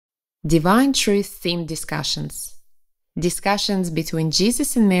Divine Truth themed discussions. Discussions between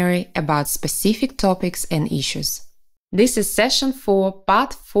Jesus and Mary about specific topics and issues. This is session 4,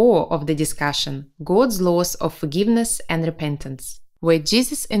 part 4 of the discussion, God's laws of forgiveness and repentance, where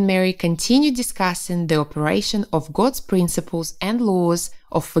Jesus and Mary continue discussing the operation of God's principles and laws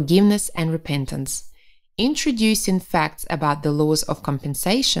of forgiveness and repentance, introducing facts about the laws of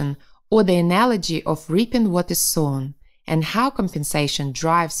compensation or the analogy of reaping what is sown, and how compensation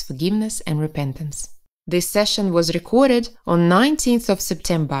drives forgiveness and repentance. This session was recorded on 19th of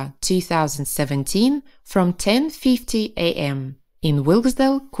September 2017 from 10:50 a.m. in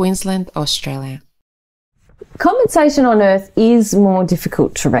Wilkesdale, Queensland, Australia. Compensation on earth is more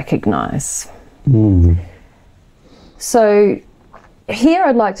difficult to recognise. So here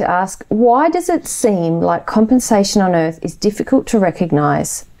I'd like to ask, why does it seem like compensation on earth is difficult to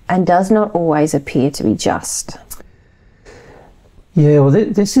recognise and does not always appear to be just? Yeah, well,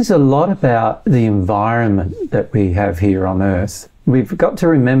 this is a lot about the environment that we have here on earth. We've got to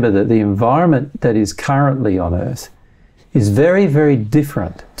remember that the environment that is currently on earth is very, very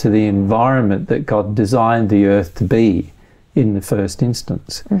different to the environment that God designed the earth to be in the first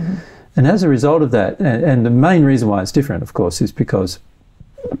instance. And as a result of that, and the main reason why it's different, of course, is because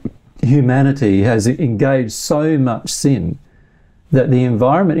humanity has engaged so much sin that the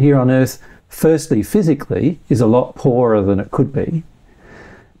environment here on earth, firstly, physically, is a lot poorer than it could be.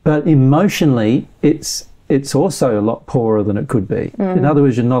 But emotionally, it's also a lot poorer than it could be. In other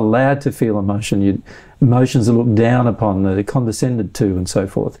words, you're not allowed to feel emotion. Emotions are looked down upon, they're condescended to, and so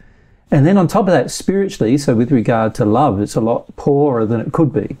forth. And then on top of that, spiritually, so with regard to love, it's a lot poorer than it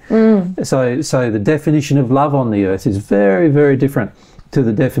could be. So the definition of love on the earth is very, very different to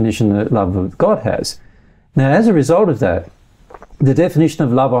the definition that love of God has. Now, as a result of that, the definition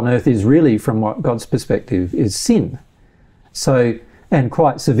of love on earth is really, from what God's perspective, is sin. So, and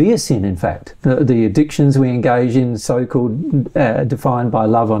quite severe sin, in fact. The addictions we engage in, so-called defined by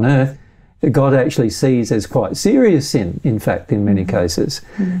love on earth, God actually sees as quite serious sin, in fact, in many cases.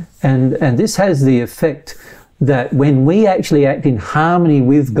 And this has the effect that when we actually act in harmony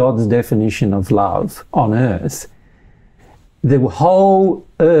with God's definition of love on earth, the whole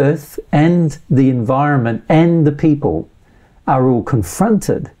earth and the environment and the people are all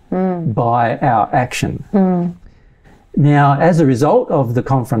confronted by our action. Now, as a result of the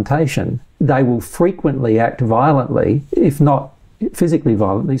confrontation, they will frequently act violently, if not physically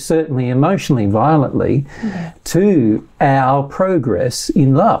violently, certainly emotionally violently, to our progress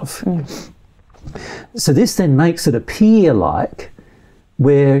in love. So this then makes it appear like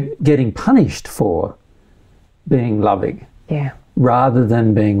we're getting punished for being loving, rather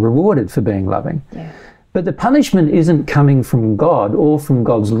than being rewarded for being loving. But the punishment isn't coming from God or from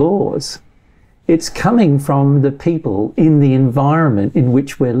God's laws. It's coming from the people in the environment in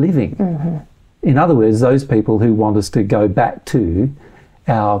which we're living. In other words, those people who want us to go back to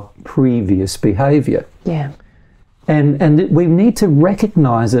our previous behaviour. And we need to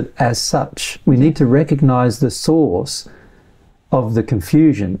recognise it as such. We need to recognise the source of the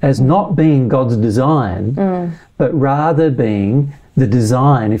confusion as not being God's design, but rather being the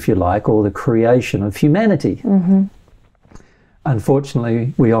design, if you like, or the creation of humanity.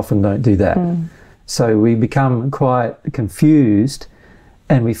 Unfortunately, we often don't do that. So we become quite confused,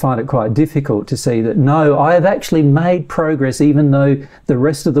 and we find it quite difficult to see that, no, I have actually made progress even though the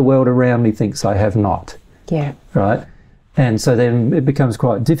rest of the world around me thinks I have not. Right? And so then it becomes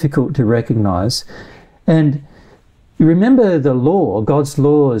quite difficult to recognise. And you remember the law, God's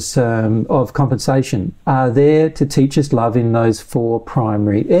laws of compensation are there to teach us love in those 4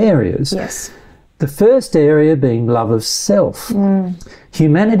 primary areas. The first area being love of self.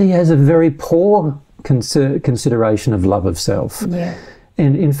 Humanity has a very poor consideration of love of self.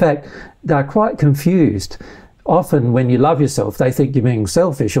 And in fact, they're quite confused. Often when you love yourself, they think you're being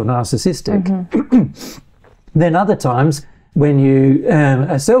selfish or narcissistic. Then other times, when you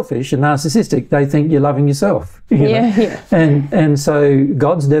are selfish and narcissistic, they think you're loving yourself. You know? And so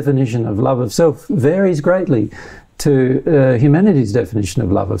God's definition of love of self varies greatly to humanity's definition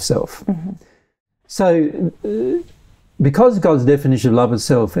of love of self. So because God's definition of love of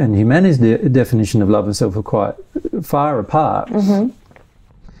self and humanity's definition of love of self are quite far apart,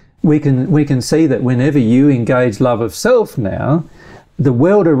 we can see that whenever you engage love of self now, the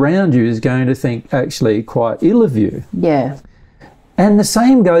world around you is going to think actually quite ill of you. And the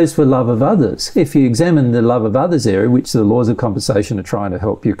same goes for love of others. If you examine the love of others area, which the laws of compensation are trying to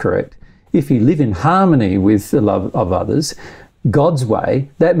help you correct, if you live in harmony with the love of others, God's way,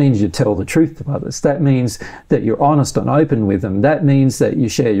 that means you tell the truth to others. That means that you're honest and open with them. That means that you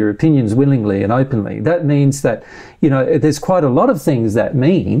share your opinions willingly and openly. That means that, you know, there's quite a lot of things that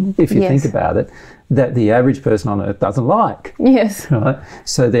mean, if you think about it, that the average person on earth doesn't like. Yes. Right?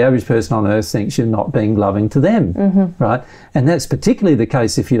 So the average person on earth thinks you're not being loving to them, right? And that's particularly the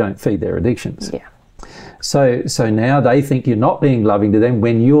case if you don't feed their addictions. Yeah. So now they think you're not being loving to them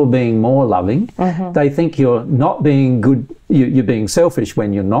when you're being more loving. They think you're not being good, you're being selfish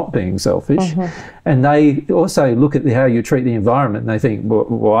when you're not being selfish. And they also look at how you treat the environment and they think, well,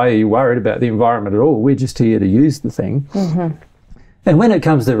 why are you worried about the environment at all? We're just here to use the thing. And when it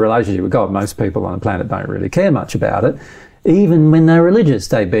comes to the relationship with God, most people on the planet don't really care much about it. Even when they're religious,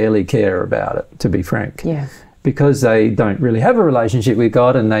 they barely care about it, to be frank. Yeah. Because they don't really have a relationship with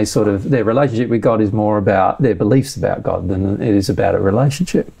God, and they sort of, their relationship with God is more about their beliefs about God than it is about a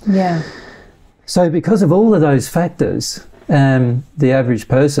relationship. Yeah. So because of all of those factors, the average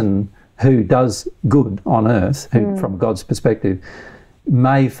person who does good on earth, who, from God's perspective,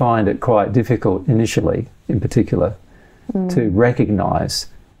 may find it quite difficult initially, in particular, to recognise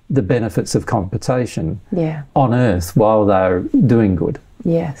the benefits of compensation on earth while they're doing good.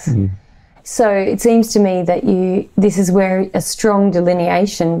 Yes. So it seems to me that this is where a strong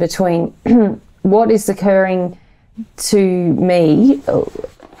delineation between what is occurring to me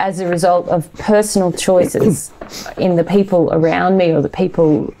as a result of personal choices in the people around me or the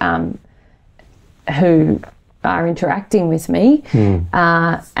people who are interacting with me,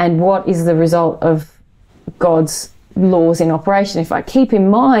 and what is the result of God's laws in operation. If I keep in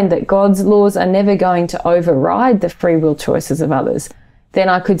mind that God's laws are never going to override the free will choices of others, then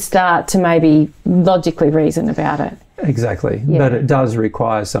I could start to maybe logically reason about it. Exactly. But it does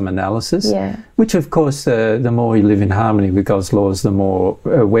require some analysis, which of course the more you live in harmony with God's laws, the more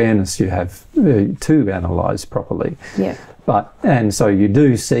awareness you have to analyse properly. And so you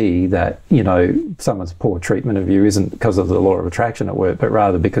do see that, you know, someone's poor treatment of you isn't because of the law of attraction at work, but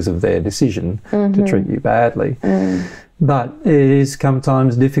rather because of their decision to treat you badly. But it is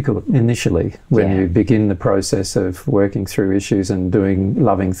sometimes difficult initially when you begin the process of working through issues and doing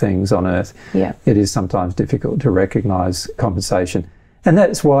loving things on earth. It is sometimes difficult to recognise compensation. And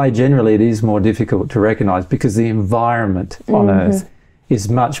that's why generally it is more difficult to recognise, because the environment on earth is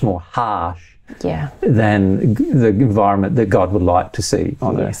much more harsh than the environment that God would like to see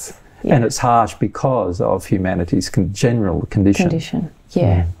on earth. And it's harsh because of humanity's general condition.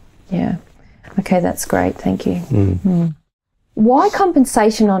 Okay, that's great. Thank you. Why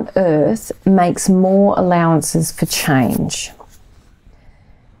compensation on earth makes more allowances for change?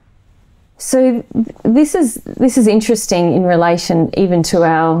 So this is interesting in relation even to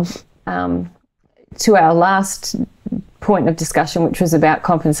our last point of discussion, which was about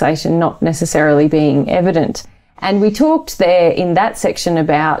compensation not necessarily being evident. And we talked there in that section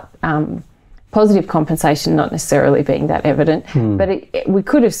about positive compensation not necessarily being that evident, but we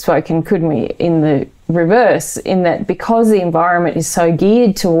could have spoken, couldn't we, in the reverse, in that because the environment is so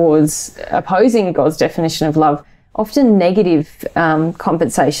geared towards opposing God's definition of love, often negative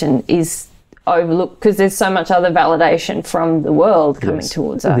compensation is overlooked because there's so much other validation from the world coming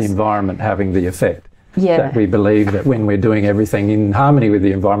towards us. The environment having the effect. That we believe that when we're doing everything in harmony with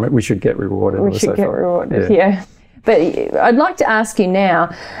the environment, we should get rewarded. We should get rewarded, But I'd like to ask you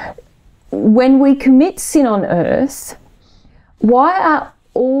now, when we commit sin on earth, why are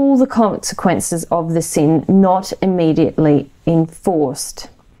all the consequences of the sin not immediately enforced?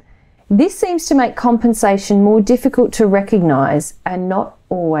 This seems to make compensation more difficult to recognise and not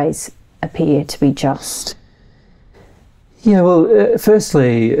always appear to be just. Yeah, well,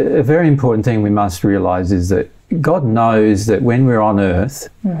 firstly, a very important thing we must realise is that God knows that when we're on earth,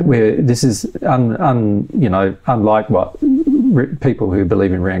 this is unlike what people who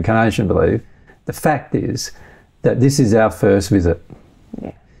believe in reincarnation believe. The fact is that this is our first visit.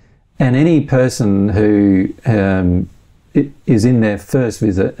 And any person who is in their first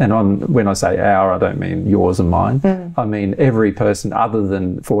visit, and when I say our, I don't mean yours and mine, I mean every person other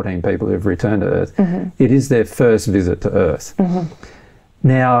than 14 people who have returned to Earth, it is their first visit to Earth.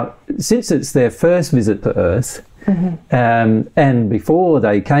 Now, since it's their first visit to Earth, and before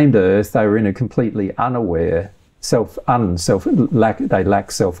they came to Earth, they were in a completely unaware, they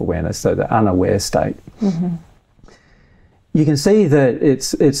lack self-awareness, so the unaware state. You can see that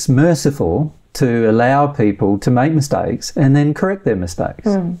it's merciful to allow people to make mistakes and then correct their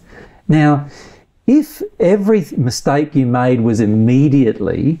mistakes. Now, if every mistake you made was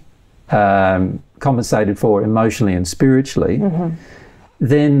immediately compensated for emotionally and spiritually,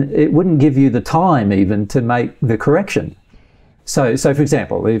 then it wouldn't give you the time even to make the correction. So for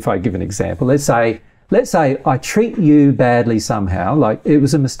example, if I give an example, let's say let's say I treat you badly somehow, like it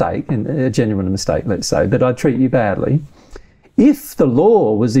was a mistake, a genuine mistake, let's say, but I treat you badly. If the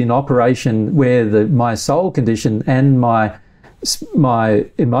law was in operation where my soul condition and my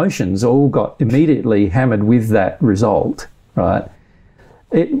emotions all got immediately hammered with that result, right,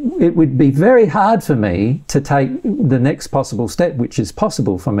 it would be very hard for me to take the next possible step, which is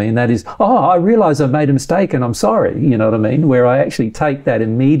possible for me, and that is, oh, I realise I've made a mistake and I'm sorry, you know what I mean, where I actually take that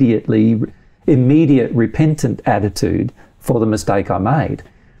immediate repentant attitude for the mistake I made.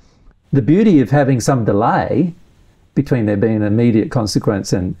 The beauty of having some delay between there being an immediate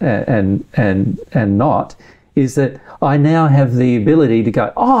consequence and not is that I now have the ability to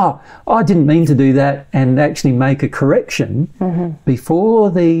go, oh, I didn't mean to do that, and actually make a correction before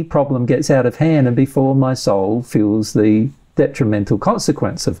the problem gets out of hand and before my soul feels the detrimental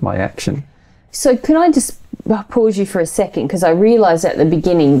consequence of my action. So can I just pause you for a second, because I realised at the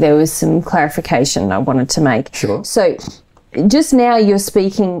beginning there was some clarification I wanted to make. Sure. So just now you're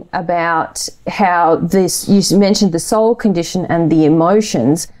speaking about how you mentioned the soul condition and the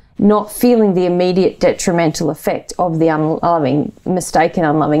emotions not feeling the immediate detrimental effect of the mistaken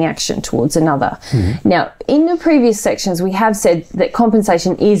unloving action towards another. Now, in the previous sections, we have said that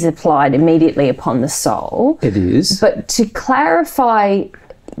compensation is applied immediately upon the soul. It is. But to clarify...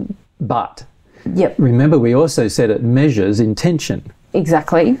 But. Yep. Remember, we also said it measures intention.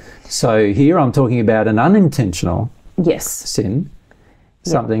 Exactly. So here I'm talking about an unintentional sin,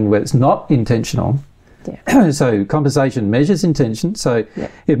 something where it's not intentional. Yeah. So compensation measures intention. So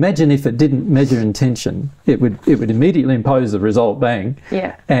imagine if it didn't measure intention, it would immediately impose the result, bang.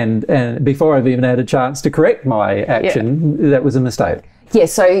 Yeah. And before I've even had a chance to correct my action, that was a mistake. Yeah.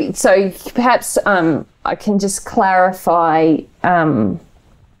 So perhaps I can just clarify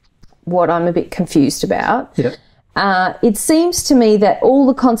what I'm a bit confused about. Yeah. It seems to me that all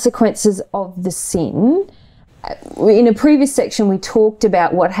the consequences of the sin. In a previous section, we talked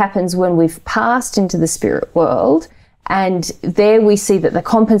about what happens when we've passed into the spirit world, and there we see that the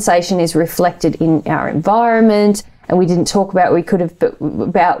compensation is reflected in our environment, and we didn't talk about,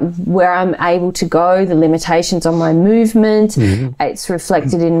 about where I'm able to go, the limitations on my movement. It's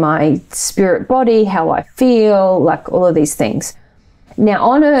reflected in my spirit body, how I feel, like all of these things. Now,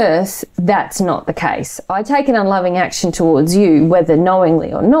 on earth, that's not the case. I take an unloving action towards you, whether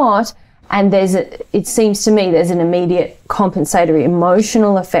knowingly or not, and it seems to me there's an immediate compensatory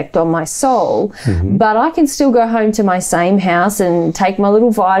emotional effect on my soul, but I can still go home to my same house and take my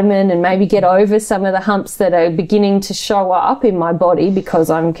little vitamin and maybe get over some of the humps that are beginning to show up in my body because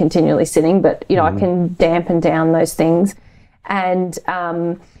I'm continually sinning, but, you know, I can dampen down those things, and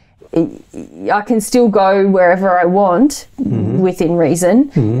I can still go wherever I want within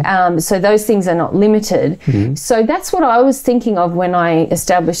reason. So those things are not limited. So that's what I was thinking of when I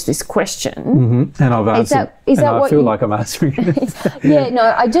established this question. And I've answered. I feel like I'm answering it. Yeah,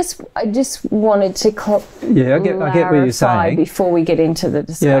 no, I just wanted to I get what you're saying before we get into the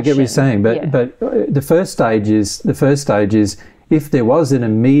discussion. Yeah, I get what you're saying. But the first stage is if there was an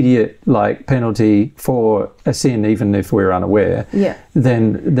immediate penalty for a sin, even if we're unaware,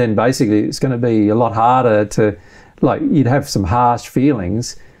 then basically it's going to be a lot harder to, you'd have some harsh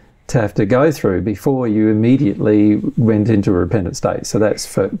feelings to have to go through before you immediately went into a repentant state. So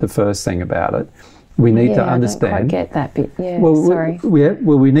that's the first thing about it. We need to understand. I don't quite get that bit. Yeah, well, sorry.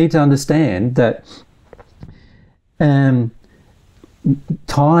 We need to understand that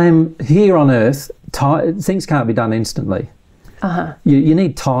time here on earth, things can't be done instantly. You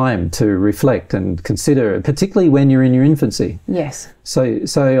need time to reflect and consider, particularly when you're in your infancy. Yes. So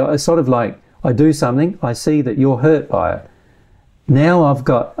I sort of I do something, I see that you're hurt by it. Now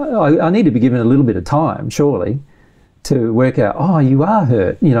I need to be given a little bit of time, surely, to work out, oh, you are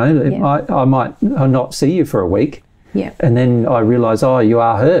hurt. You know, I might not see you for a week. Yeah. And then I realise, oh, you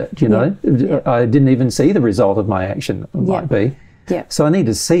are hurt, you know. I didn't even see the result of my action, might be. Yeah. So I need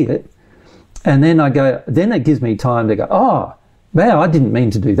to see it. And then then it gives me time to go, oh, wow, I didn't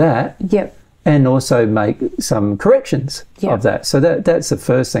mean to do that. Yep. And also make some corrections of that. So that's the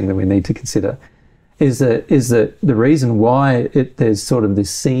first thing that we need to consider, is that the reason why there's sort of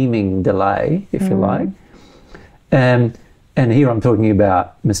this seeming delay, if you like, and here I'm talking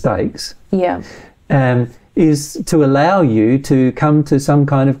about mistakes. Yeah. Is to allow you to come to some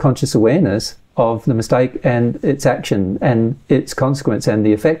kind of conscious awareness of the mistake and its action and its consequence and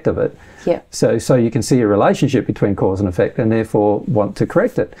the effect of it. Yeah. So you can see a relationship between cause and effect and therefore want to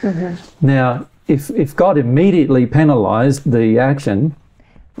correct it. Now, if God immediately penalised the action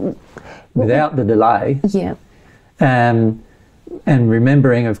without the delay, and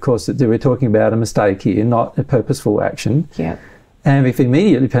remembering, of course, that we're talking about a mistake here, not a purposeful action, And if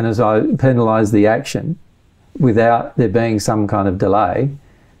immediately penalise the action without there being some kind of delay,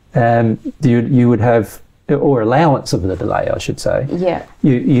 you would have, or allowance of the delay, I should say. Yeah.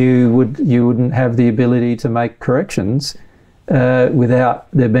 You wouldn't have the ability to make corrections without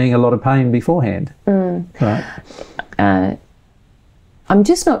there being a lot of pain beforehand. Right? I'm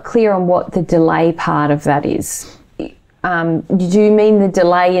just not clear on what the delay part of that is. Do you mean the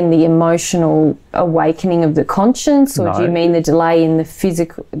delay in the emotional awakening of the conscience, or do you mean the delay in the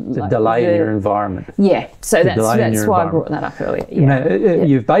physical? The delay in your environment. Yeah, so that's why I brought that up earlier. Yeah.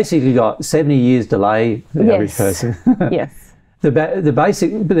 You've basically got 70 years delay, the average person. Yes.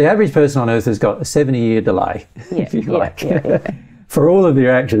 The average person on Earth has got a 70-year delay, if you like. For all of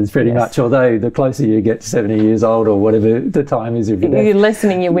your actions, pretty much, although the closer you get to 70 years old or whatever the time is of your death, you're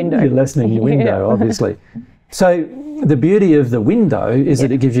lessening your window. You're lessening your window, obviously. So the beauty of the window is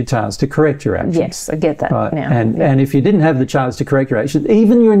that it gives you a chance to correct your actions. Yes, I get that now. And if you didn't have the chance to correct your actions,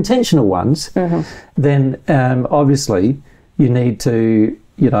 even your intentional ones, then obviously you need to,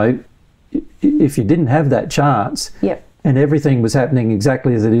 if you didn't have that chance and everything was happening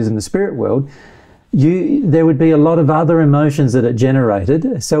exactly as it is in the spirit world, there would be a lot of other emotions that it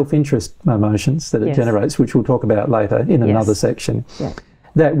generated, self-interest emotions that it generates, which we'll talk about later in another section,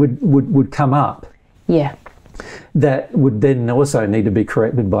 that would come up. Yeah. That would then also need to be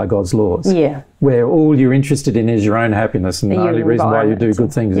corrected by God's laws. Yeah. Where all you're interested in is your own happiness, and the only reason why you do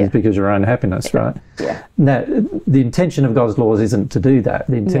good things is because of your own happiness, right? Yeah. Now, the intention of God's laws isn't to do that.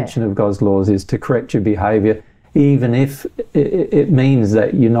 The intention of God's laws is to correct your behaviour, even if it means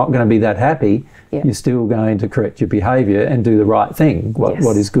that you're not going to be that happy. You're still going to correct your behaviour and do the right thing,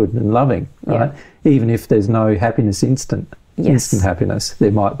 what is good and loving, right? Even if there's no happiness instant happiness.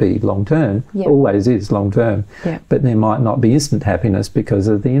 There might be long term, always is long term, but there might not be instant happiness because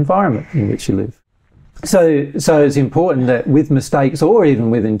of the environment in which you live. So it's important that with mistakes or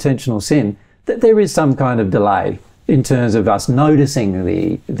even with intentional sin, that there is some kind of delay in terms of us noticing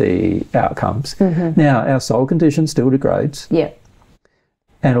the outcomes. Now, our soul condition still degrades.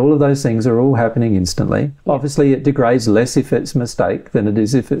 And all of those things are all happening instantly. Obviously, it degrades less if it's a mistake than it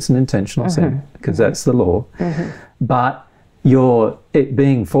is if it's an intentional sin, because that's the law. But it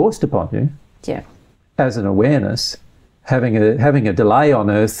being forced upon you as an awareness, having a delay on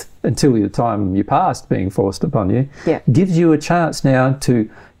Earth until the time you passed being forced upon you, gives you a chance now to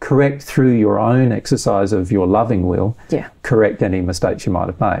correct through your own exercise of your loving will, correct any mistakes you might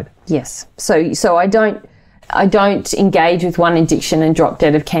have made. Yes. So I don't engage with one addiction and drop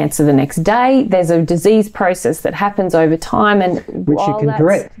dead of cancer the next day. There's a disease process that happens over time, and which you can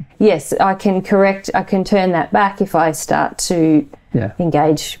correct. Yes, I can correct. I can turn that back if I start to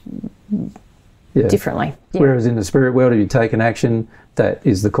engage differently. Whereas in the spirit world, if you take an action that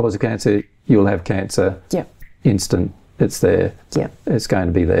is the cause of cancer, you'll have cancer instant. It's there. It's going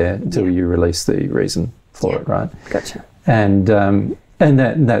to be there until you release the reason for it, right? Gotcha. And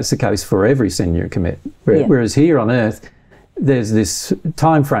that's the case for every sin you commit. Whereas here on Earth, there's this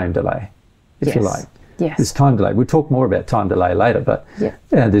time frame delay, if you like. This time delay. We'll talk more about time delay later, but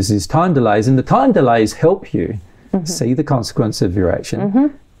there's these time delays, and the time delays help you see the consequence of your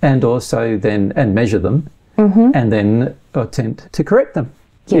action and also then measure them and then attempt to correct them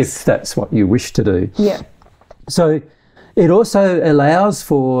if that's what you wish to do. So it also allows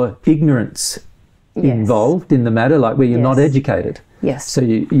for ignorance involved in the matter, like where you're not educated. So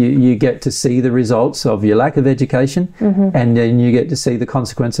you get to see the results of your lack of education, and then you get to see the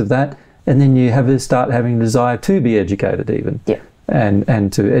consequence of that, and then you start having a desire to be educated even,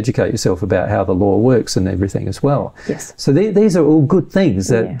 and to educate yourself about how the law works and everything as well. So these are all good things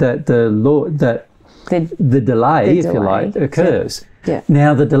that the law, that the delay, if you like, occurs.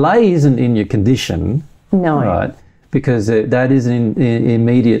 Now the delay isn't in your condition, right? Because that is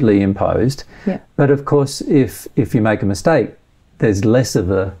immediately imposed. But of course, if you make a mistake, there's less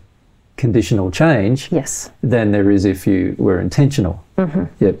of a conditional change than there is if you were intentional.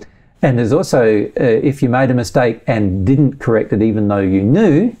 And there's also, if you made a mistake and didn't correct it even though you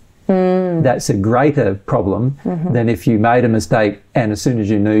knew, that's a greater problem than if you made a mistake and as soon as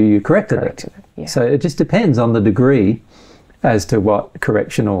you knew, you corrected it. So it just depends on the degree as to what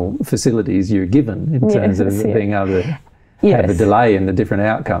correctional facilities you're given in terms of being able to have a delay in the different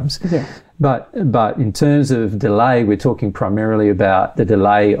outcomes. But in terms of delay, we're talking primarily about the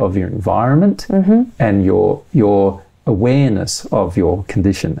delay of your environment and your awareness of your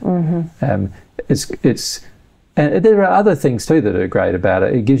condition. And there are other things too that are great about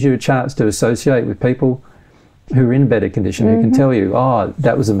it. It gives you a chance to associate with people who are in better condition, who can tell you, oh,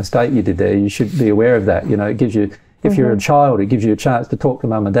 that was a mistake you did there. You should be aware of that. It gives you, if you're a child, it gives you a chance to talk to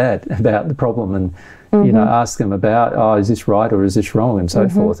mum and dad about the problem and you know, ask them about, oh, is this right or is this wrong, and so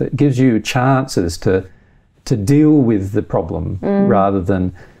forth. It gives you chances to deal with the problem rather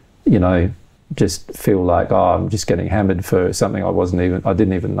than, you know, just feel like, oh, I'm just getting hammered for something I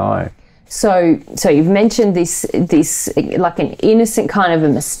didn't even know. So you've mentioned this like an innocent kind of a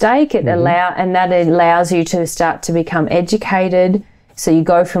mistake. It that allows you to start to become educated. So you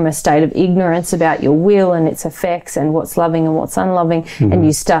go from a state of ignorance about your will and its effects and what's loving and what's unloving, and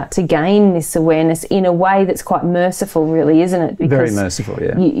you start to gain this awareness in a way that's quite merciful, really, isn't it? Because very merciful,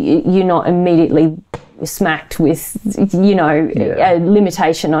 yeah. You're not immediately smacked with, you know, a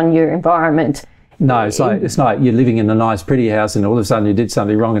limitation on your environment. No, it's like you're living in a nice, pretty house, and all of a sudden you did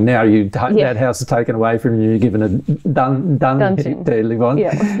something wrong, and now that house is taken away from you. You're given a dungeon to live on,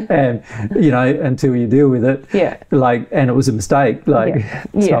 and you know, until you deal with it. And it was a mistake.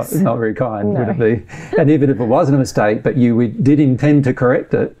 It's not very kind, would it be? And even if it wasn't a mistake, but you did intend to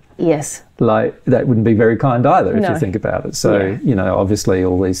correct it. Yes. Like that wouldn't be very kind either if you think about it. So you know, obviously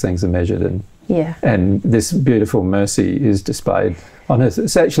all these things are measured, and this beautiful mercy is displayed on earth.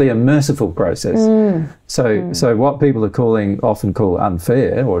 It's actually a merciful process. So what people are often call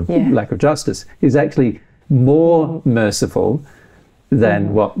unfair or lack of justice is actually more merciful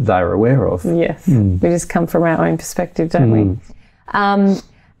than what they're aware of. Yes. We just come from our own perspective, don't we?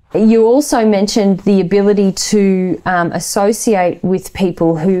 You also mentioned the ability to associate with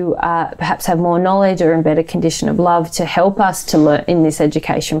people who perhaps have more knowledge or in better condition of love to help us to learn in this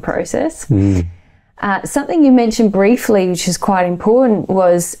education process. Something you mentioned briefly, which is quite important,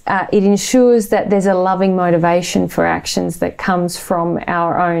 was it ensures that there's a loving motivation for actions that comes from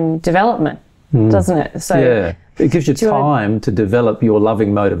our own development, doesn't it? So it gives you time to develop your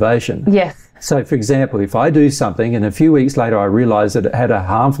loving motivation. Yes. So, for example, if I do something and a few weeks later I realise that it had a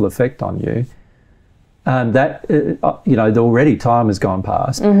harmful effect on you, you know, already time has gone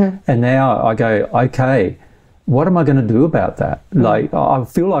past, and now I go, okay, what am I going to do about that? Like, I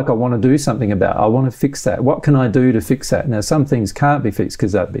feel like I want to do something about it. I want to fix that. What can I do to fix that? Now, some things can't be fixed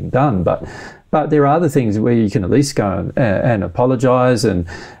because they've been done, but there are other things where you can at least go and apologise and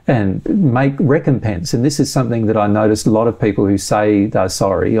make recompense. And this is something that I noticed a lot of people who say they're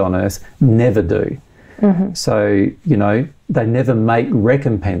sorry on earth never do. So, you know, they never make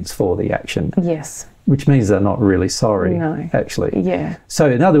recompense for the action. Yes. Which means they're not really sorry, actually. Yeah. So,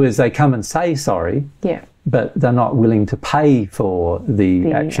 in other words, they come and say sorry. Yeah. But they're not willing to pay for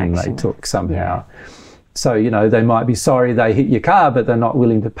the action they took somehow. So, you know, they might be sorry they hit your car, but they're not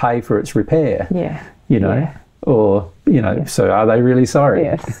willing to pay for its repair. Yeah. You know, or, you know, so are they really sorry?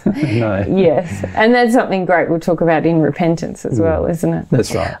 Yes. No. Yes. And that's something great we'll talk about in repentance as well, isn't it?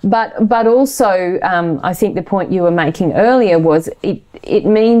 That's right. But also, I think the point you were making earlier was it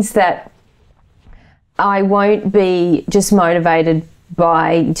means that I won't be just motivated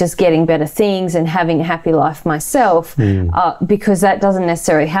by just getting better things and having a happy life myself, because that doesn't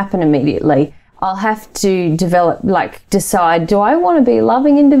necessarily happen immediately. I'll have to decide, do I want to be a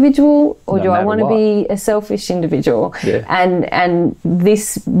loving individual or do I want to be a selfish individual? Yeah. And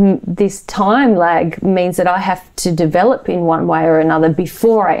this time lag means that I have to develop in one way or another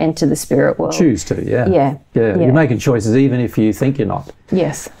before I enter the spirit world. Choose to, yeah. You're making choices even if you think you're not.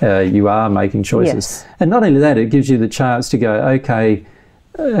 Yes. You are making choices. Yes. And not only that, it gives you the chance to go, okay,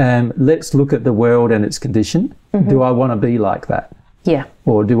 let's look at the world and its condition. Do I want to be like that? Yeah.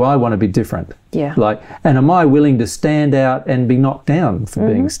 Or do I want to be different? Yeah. And am I willing to stand out and be knocked down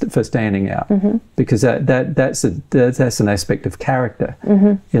for for standing out? Because that's an aspect of character.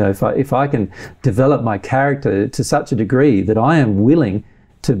 You know, if I can develop my character to such a degree that I am willing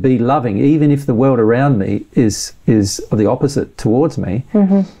to be loving, even if the world around me is the opposite towards me,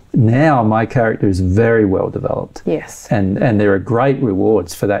 now my character is very well developed. Yes. And there are great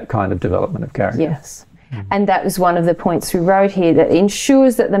rewards for that kind of development of character. Yes. And that was one of the points we wrote here, that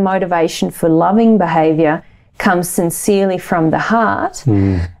ensures that the motivation for loving behaviour comes sincerely from the heart.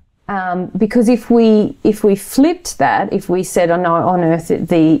 Because if we flipped that, if we said, oh no, on earth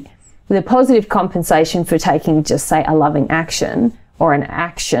the positive compensation for taking, just say, a loving action or an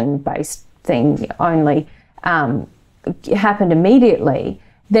action-based thing only happened immediately,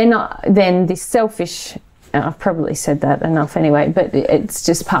 then this selfish, I've probably said that enough anyway, but it's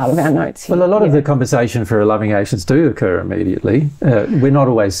just part of our notes here. Well, a lot of the compensation for loving actions do occur immediately. We're not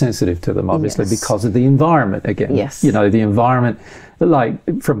always sensitive to them, obviously, because of the environment again. Yes. You know, the environment,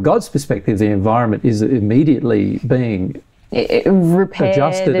 like from God's perspective, the environment is immediately being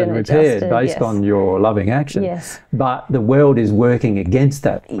adjusted and repaired based on your loving action. Yes. But the world is working against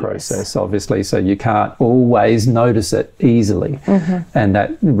that process, obviously, so you can't always notice it easily. And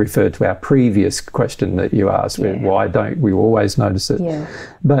that referred to our previous question that you asked, why don't we always notice it? Yeah.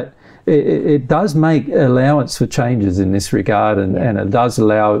 But it does make allowance for changes in this regard, and it does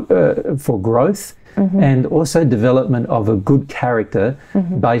allow for growth and also development of a good character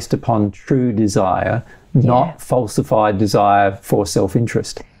based upon true desire, not falsified desire for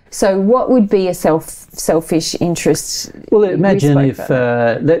self-interest. So what would be a selfish interest? Well, imagine if,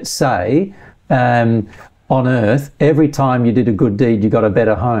 let's say, on earth, every time you did a good deed, you got a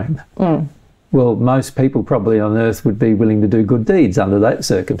better home. Well, most people probably on earth would be willing to do good deeds under that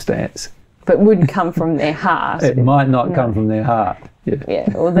circumstance. But wouldn't come from their heart. It might not come from their heart.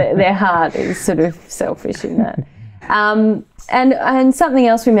 Or their heart is sort of selfish in that. And something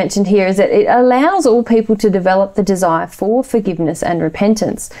else we mentioned here is that it allows all people to develop the desire for forgiveness and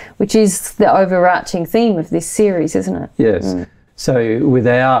repentance, which is the overarching theme of this series, isn't it? Yes. So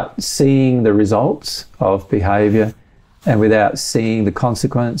without seeing the results of behaviour and without seeing the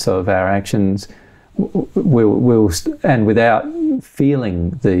consequence of our actions, and without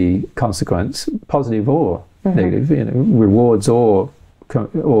feeling the consequence, positive or negative, rewards or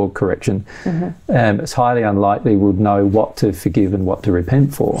correction, it's highly unlikely we'll know what to forgive and what to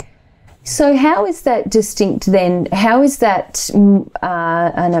repent for. So how is that distinct then? How is that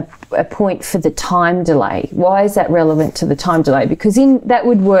a point for the time delay? Why is that relevant to the time delay? Because that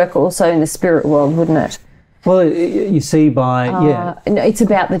would work also in the spirit world, wouldn't it? Well, you see it's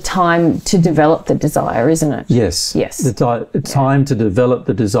about the time to develop the desire, isn't it? Yes. The time to develop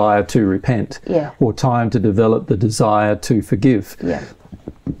the desire to repent, or time to develop the desire to forgive.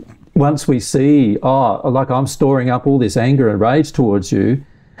 Once we see, like I'm storing up all this anger and rage towards you,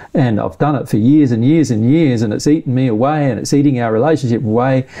 and I've done it for years and years and years, and it's eaten me away, and it's eating our relationship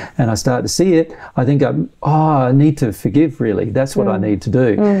away, and I start to see it, I think, I need to forgive, really. That's what I need to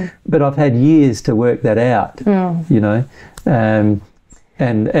do. But I've had years to work that out,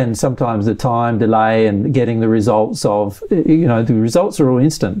 and sometimes the time delay and getting the results of, the results are all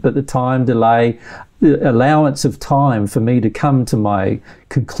instant, but the time delay, the allowance of time for me to come to my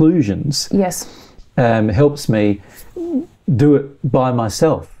conclusions helps me do it by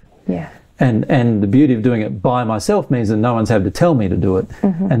myself. And the beauty of doing it by myself means that no one's had to tell me to do it,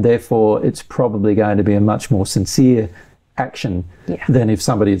 and therefore it's probably going to be a much more sincere action than if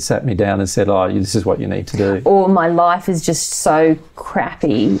somebody had sat me down and said, this is what you need to do. Or my life is just so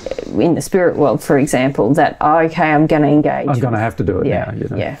crappy in the spirit world, for example, that I'm going to engage. I'm going to have to do it now.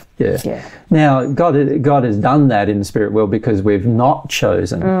 Now, God has done that in the spirit world because we've not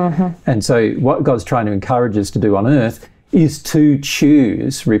chosen. And so what God's trying to encourage us to do on earth is to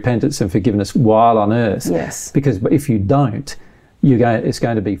choose repentance and forgiveness while on earth. Because if you don't, it's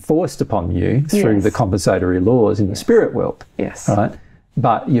going to be forced upon you through the compensatory laws in the spirit world. Right?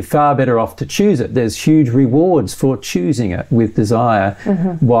 But you're far better off to choose it. There's huge rewards for choosing it with desire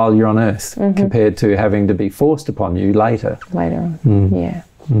while you're on earth compared to having to be forced upon you later.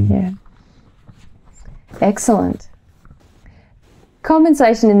 Excellent.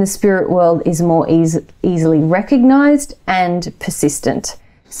 Compensation in the spirit world is more easily recognised and persistent.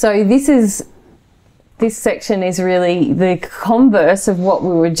 So this section is really the converse of what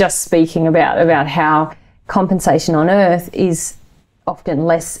we were just speaking about how compensation on earth is often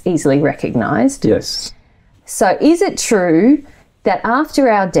less easily recognised. So is it true that after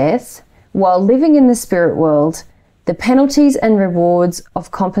our death, while living in the spirit world, the penalties and rewards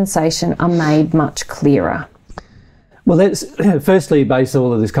of compensation are made much clearer? Well, let's firstly base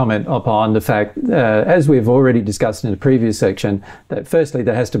all of this comment upon the fact, as we've already discussed in the previous section, that firstly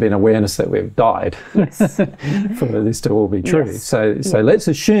there has to be an awareness that we've died for this to all be true. So let's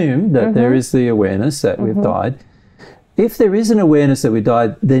assume that there is the awareness that we've died. If there is an awareness that we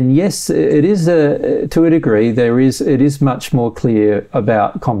died, then yes, it is to a degree it is much more clear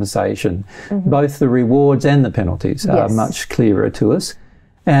about compensation. Both the rewards and the penalties are much clearer to us.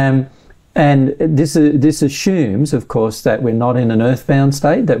 And this assumes, of course, that we're not in an earthbound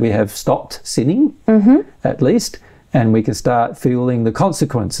state, that we have stopped sinning, at least, and we can start feeling the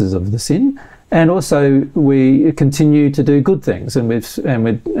consequences of the sin. And also, we continue to do good things, and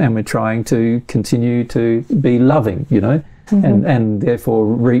we're trying to continue to be loving, and therefore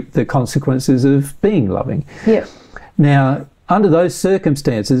reap the consequences of being loving. Now, under those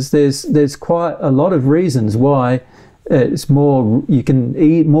circumstances, there's quite a lot of reasons why. You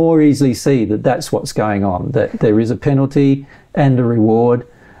can more easily see that that's what's going on, that there is a penalty and a reward,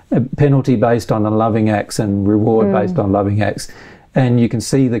 a penalty based on unloving acts and reward based on loving acts. And you can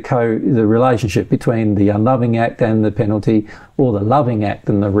see the relationship between the unloving act and the penalty, or the loving act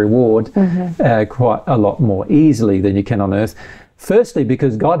and the reward, quite a lot more easily than you can on earth. Firstly,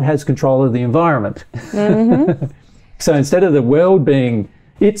 because God has control of the environment. So instead of the world being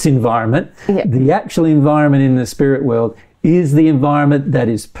its environment, the actual environment in the spirit world is the environment that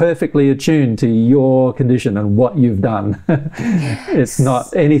is perfectly attuned to your condition and what you've done. It's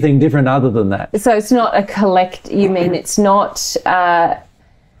not anything different other than that. So it's not a you mean it's not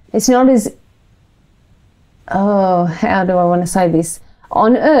as, how do I want to say this?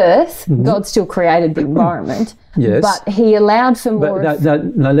 On Earth, God still created the environment, yes, but he allowed for more...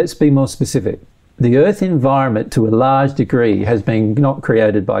 No, let's be more specific. The Earth environment, to a large degree, has been not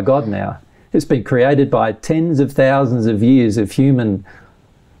created by God now. It's been created by tens of thousands of years of human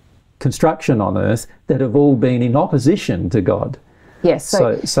construction on Earth that have all been in opposition to God. Yes.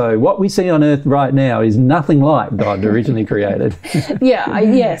 So what we see on Earth right now is nothing like God originally created.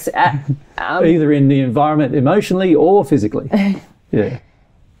 Yes. Either in the environment emotionally or physically. Yeah.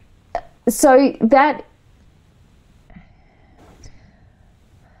 So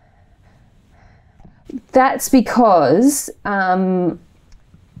that's because the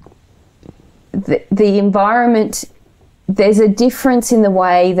environment, there's a difference in the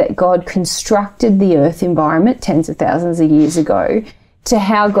way that God constructed the earth environment tens of thousands of years ago to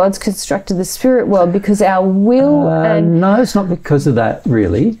how God's constructed the spirit world, because our will no, it's not because of that,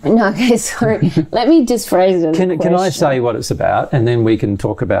 really. No, okay, sorry. Let me just phrase it. Can I say what it's about, and then we can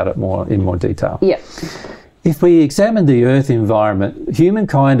talk about it in more detail? Yeah. If we examine the earth environment,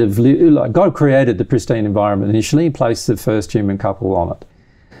 humankind God created the pristine environment initially and placed the first human couple on it.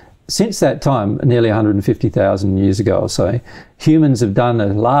 Since that time, nearly 150,000 years ago or so, humans have done a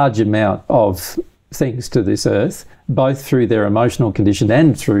large amount of things to this earth, both through their emotional condition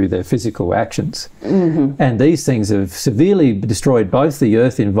and through their physical actions. And these things have severely destroyed both the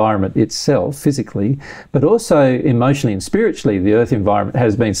earth environment itself, physically, but also emotionally and spiritually. The earth environment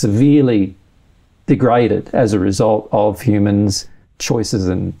has been severely degraded as a result of humans' choices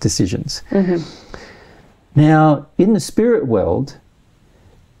and decisions. Now, in the spirit world,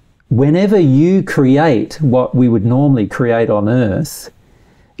 whenever you create what we would normally create on earth,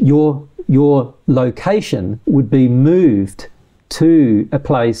 your location would be moved to a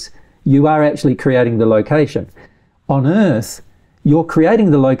place. You are actually creating the location. On earth, you're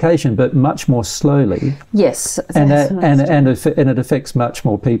creating the location, but much more slowly. Yes. And it affects much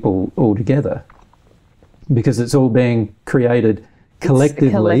more people altogether, because it's all being created collectively.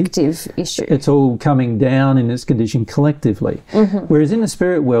 It's a collective issue. It's all coming down in its condition collectively. Whereas in the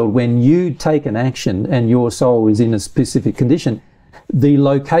spirit world, when you take an action and your soul is in a specific condition, the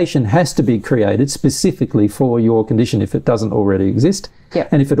location has to be created specifically for your condition if it doesn't already exist.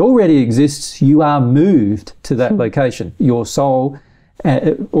 Yep. And if it already exists, you are moved to that location. Your soul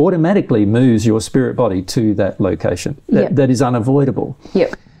automatically moves your spirit body to that location. That is unavoidable.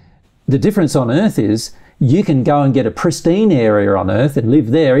 Yep. The difference on earth is you can go and get a pristine area on earth and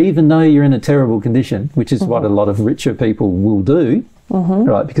live there even though you're in a terrible condition, which is what a lot of richer people will do,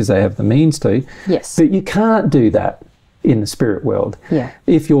 right, because they have the means to. Yes. But you can't do that in the spirit world. Yeah.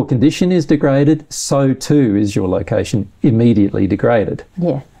 If your condition is degraded, so too is your location immediately degraded.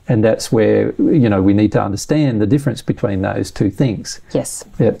 Yeah. And that's where, we need to understand the difference between those two things. Yes.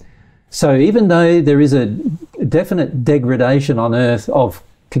 Yeah. So even though there is a definite degradation on earth of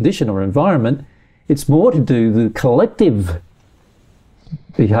condition or environment, it's more to do with the collective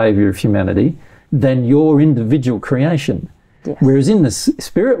behaviour of humanity than your individual creation. Yes. Whereas in the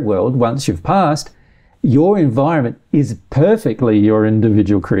spirit world, once you've passed, your environment is perfectly your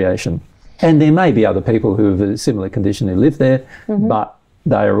individual creation. And there may be other people who have a similar condition who live there, but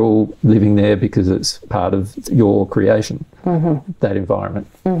they are all living there because it's part of your creation, that environment.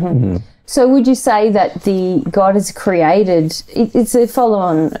 So would you say that God has created, it's a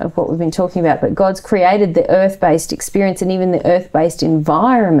follow-on of what we've been talking about, but God's created the earth-based experience and even the earth-based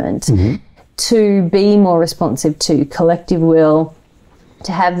environment to be more responsive to collective will,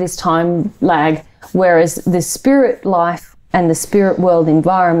 to have this time lag, whereas the spirit life and the spirit world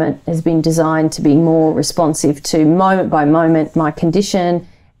environment has been designed to be more responsive to moment by moment my condition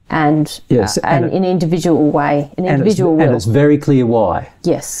and an individual way, an individual will. And it's very clear why.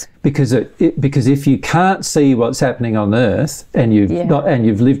 Yes. Because if you can't see what's happening on earth and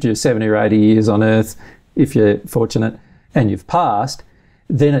you've lived your 70 or 80 years on earth, if you're fortunate, and you've passed,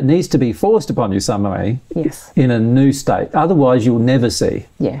 then it needs to be forced upon you some way in a new state. Otherwise, you'll never see.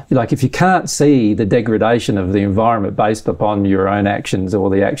 Yeah. Like if you can't see the degradation of the environment based upon your own actions or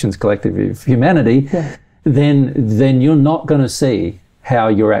the actions collectively of humanity, then you're not going to see how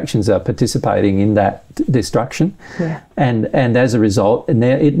your actions are participating in that destruction. Yeah. And as a result, it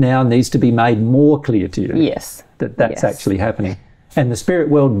now needs to be made more clear to you. Yes. That's actually happening. And the spirit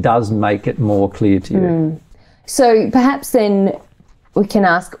world does make it more clear to you. So perhaps then we can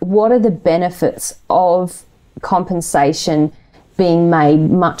ask, what are the benefits of compensation being made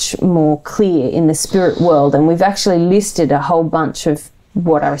much more clear in the spirit world, and we've actually listed a whole bunch of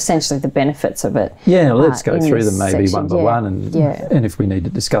what are essentially the benefits of it. Yeah, well, let's go through them maybe section. one by one, and if we need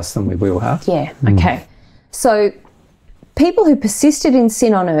to discuss them, we will have. Yeah, okay. So people who persisted in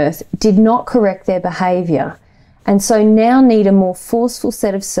sin on earth did not correct their behaviour, and so now need a more forceful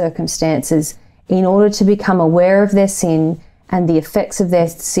set of circumstances in order to become aware of their sin and the effects of their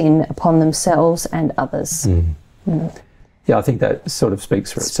sin upon themselves and others. Yeah, I think that sort of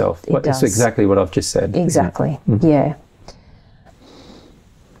speaks for itself. It's exactly what I've just said. Exactly, yeah.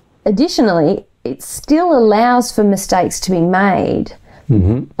 Additionally, it still allows for mistakes to be made,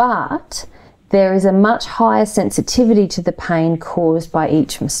 but there is a much higher sensitivity to the pain caused by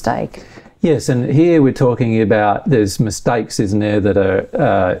each mistake. Yes, and here we're talking about there's mistakes, isn't there, that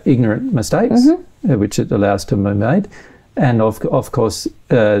are ignorant mistakes, which it allows to be made. And of course,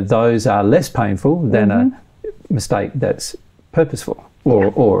 those are less painful than a mistake that's purposeful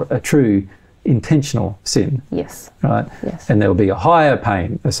or a true intentional sin. Yes. Right? Yes. And there'll be a higher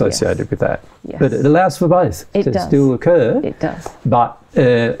pain associated with that. Yes. But it allows for both to still occur. It does. But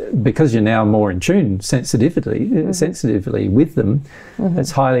because you're now more in tune sensitively with them,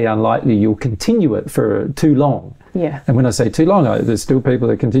 it's highly unlikely you'll continue it for too long. Yeah. And when I say too long, there's still people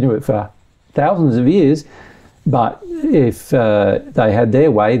that continue it for thousands of years. But if they had their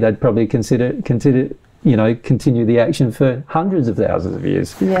way, they'd probably continue the action for hundreds of thousands of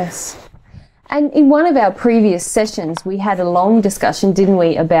years. Yes. And in one of our previous sessions, we had a long discussion, didn't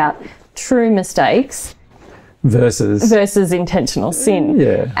we, about true mistakes versus intentional sin.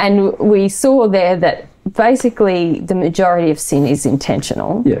 Yeah. And we saw there that basically the majority of sin is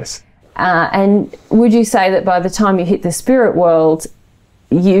intentional. Yes. And would you say that by the time you hit the spirit world,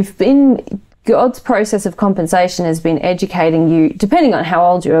 God's process of compensation has been educating you, depending on how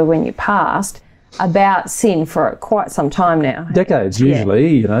old you were when you passed, about sin for quite some time now? Decades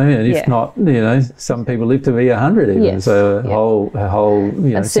usually, and if not, some people live to be 100 even. Yes. So a whole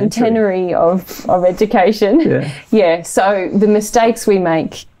a centenary of education. Yeah. Yeah. So the mistakes we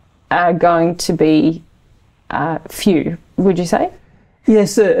make are going to be few, would you say?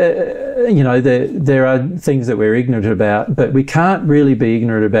 Yes, there are things that we're ignorant about, but we can't really be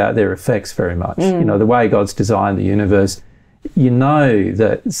ignorant about their effects very much. The way God's designed the universe,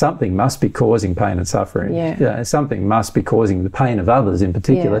 that something must be causing pain and suffering. Yeah. Something must be causing the pain of others in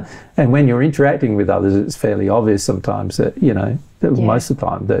particular. Yeah. And when you're interacting with others, it's fairly obvious sometimes that, most of the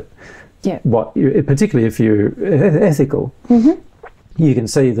time that particularly if you're ethical, you can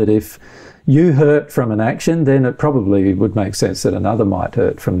see that if you hurt from an action, then it probably would make sense that another might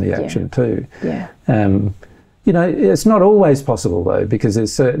hurt from the action too. Yeah. It's not always possible though, because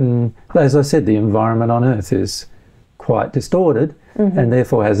there's certain, as I said, the environment on Earth is quite distorted and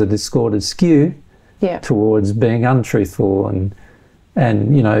therefore has a distorted skew towards being untruthful and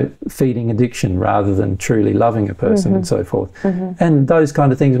feeding addiction rather than truly loving a person and so forth. And those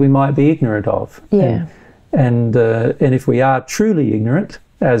kind of things we might be ignorant of. Yeah. And if we are truly ignorant,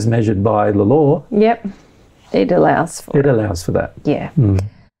 as measured by the law, it allows for that. Yeah.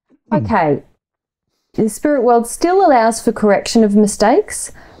 Okay. The spirit world still allows for correction of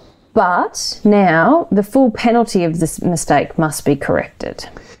mistakes, but now the full penalty of this mistake must be corrected.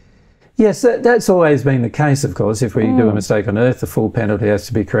 Yes, that's always been the case, of course. If we do a mistake on Earth, the full penalty has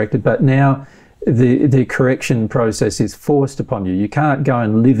to be corrected. But now the correction process is forced upon you. You can't go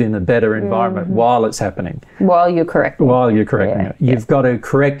and live in a better environment while it's happening. While you're correcting it. You've got to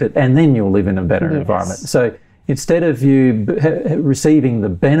correct it and then you'll live in a better environment. So instead of you receiving the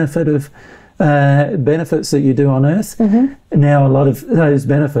benefit of benefits that you do on Earth, now a lot of those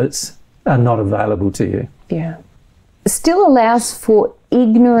benefits are not available to you. Yeah. Still allows for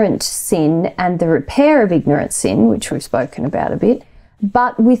ignorant sin and the repair of ignorant sin, which we've spoken about a bit,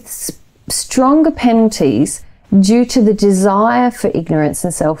 but with stronger penalties due to the desire for ignorance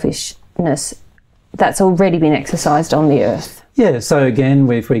and selfishness that's already been exercised on the earth. Yeah, so again,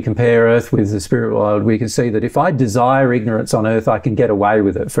 if we compare Earth with the spirit world, we can see that if I desire ignorance on Earth, I can get away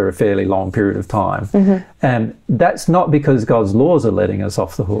with it for a fairly long period of time. And that's not because God's laws are letting us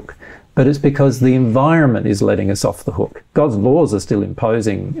off the hook, but it's because the environment is letting us off the hook. God's laws are still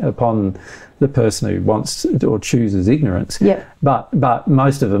imposing upon the person who wants or chooses ignorance, but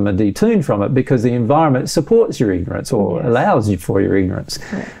most of them are detuned from it because the environment supports your ignorance or allows you for your ignorance.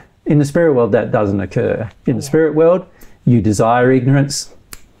 In the spirit world, that doesn't occur. In the spirit world, you desire ignorance,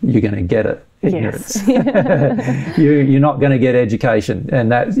 you're going to get it. Ignorance. You're not going to get education,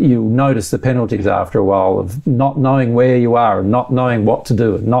 and that you'll notice the penalties after a while of not knowing where you are and not knowing what to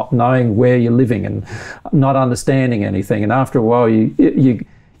do and not knowing where you're living and not understanding anything. And after a while,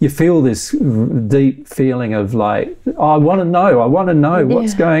 you you feel this deep feeling of like, oh, I want to know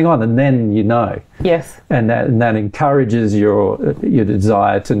what's going on, and then you know. Yes. And that encourages your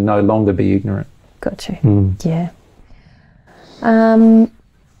desire to no longer be ignorant. Got you. Yeah.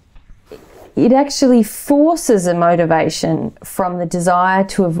 It actually forces a motivation from the desire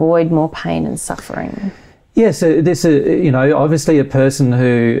to avoid more pain and suffering. Yes, this you know, obviously a person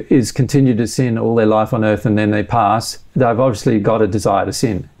who is continued to sin all their life on earth and then they pass, they've obviously got a desire to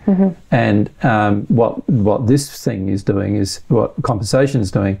sin. And what this thing is doing is, what compensation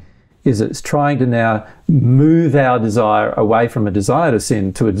is doing, is it's trying to now move our desire away from a desire to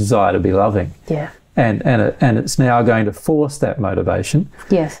sin to a desire to be loving. Yeah. And it's now going to force that motivation.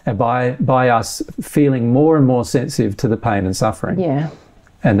 Yes. And by us feeling more and more sensitive to the pain and suffering. Yeah.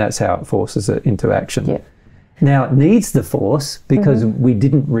 And that's how it forces it into action. Yeah. Now it needs the force because we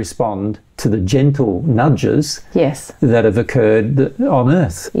didn't respond to the gentle nudges Yes. that have occurred on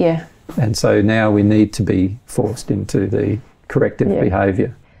earth. Yeah. And so now we need to be forced into the corrective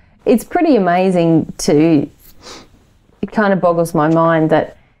behaviour. It's pretty amazing it kind of boggles my mind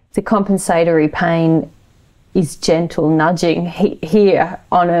that the compensatory pain is gentle nudging here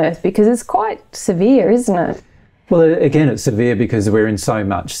on earth, because it's quite severe, isn't it? Well, again, it's severe because we're in so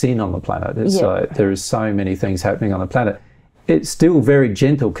much sin on the planet. There is so many things happening on the planet. It's still very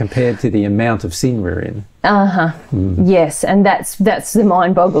gentle compared to the amount of sin we're in. Yes, and that's the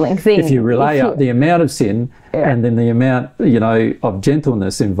mind-boggling thing. If you relay up the amount of sin and then the amount, you know, of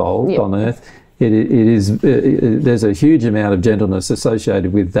gentleness involved on earth, there's a huge amount of gentleness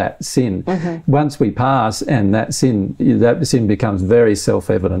associated with that sin. Once we pass, and that sin becomes very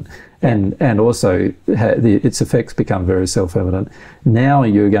self-evident, and also its effects become very self-evident. Now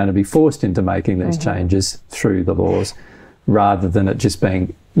you're going to be forced into making these changes through the laws, rather than it just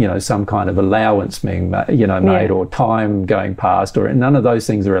being, you know, some kind of allowance being made, or time going past, or none of those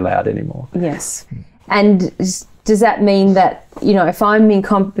things are allowed anymore. Yes. And does that mean that, you know, if I'm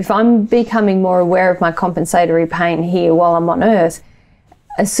becoming more aware of my compensatory pain here while I'm on earth,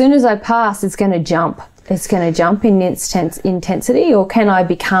 as soon as I pass, it's going to jump. It's going to jump in intensity, or can I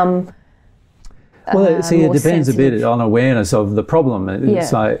become Well, see, it depends sensitive? a bit on awareness of the problem.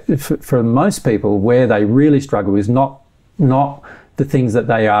 It's like, for most people, where they really struggle is not the things that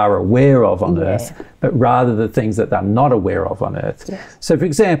they are aware of on earth, but rather the things that they're not aware of on earth. So, for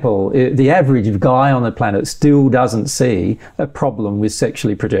example, the average guy on the planet still doesn't see a problem with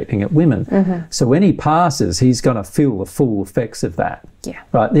sexually projecting at women. So when he passes, he's going to feel the full effects of that.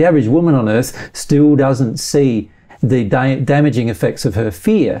 Right? The average woman on earth still doesn't see the damaging effects of her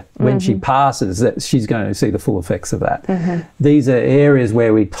fear when she passes, that she's going to see the full effects of that. These are areas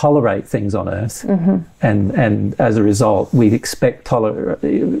where we tolerate things on earth, and as a result we expect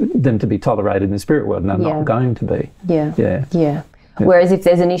them to be tolerated in the spirit world, and they're not going to be. Whereas if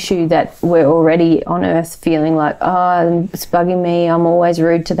there's an issue that we're already on earth feeling like, oh, it's bugging me, I'm always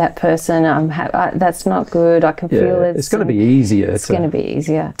rude to that person, that's not good, I can feel it. It's going to be easier. It's going to be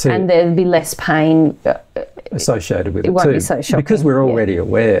easier. And there'll be less pain associated with it won't too, be so shocking. because we're already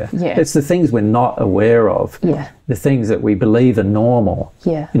aware. It's the things we're not aware of, the things that we believe are normal.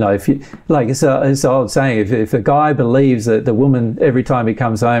 You know, if you, like it's an old saying, if a guy believes that the woman every time he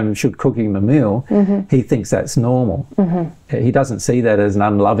comes home should cook him a meal, he thinks that's normal. He doesn't see that as an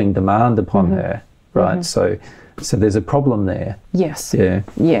unloving demand upon her, right? So there's a problem there. Yes.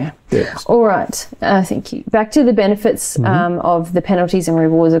 All right. Thank you. Back to the benefits of the penalties and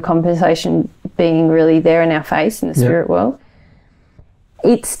rewards of compensation being really there in our face in the spirit world.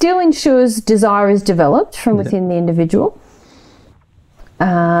 It still ensures desire is developed from within the individual.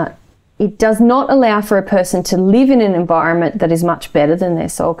 It does not allow for a person to live in an environment that is much better than their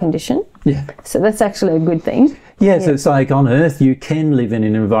soul condition. So that's actually a good thing. So it's like on earth you can live in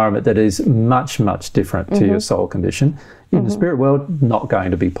an environment that is much, much different to your soul condition. In the spirit world, not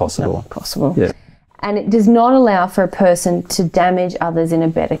going to be possible. Not possible. And it does not allow for a person to damage others in a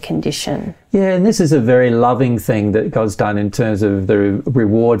better condition. And this is a very loving thing that God's done in terms of the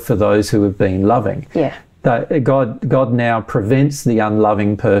reward for those who have been loving. That God now prevents the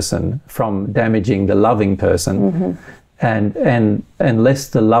unloving person from damaging the loving person, and unless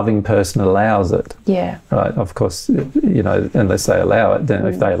the loving person allows it. Right. Of course, you know, unless they allow it, then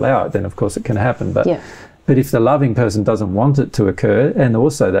if they allow it, then of course it can happen. But if the loving person doesn't want it to occur, and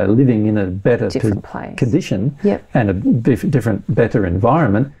also they're living in a better condition and a different, better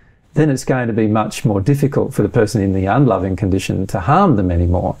environment, then it's going to be much more difficult for the person in the unloving condition to harm them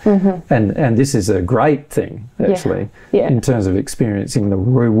anymore. And this is a great thing, actually, in terms of experiencing the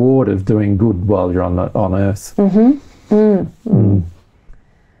reward of doing good while you're on earth.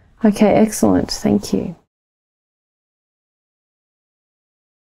 Okay, excellent. Thank you.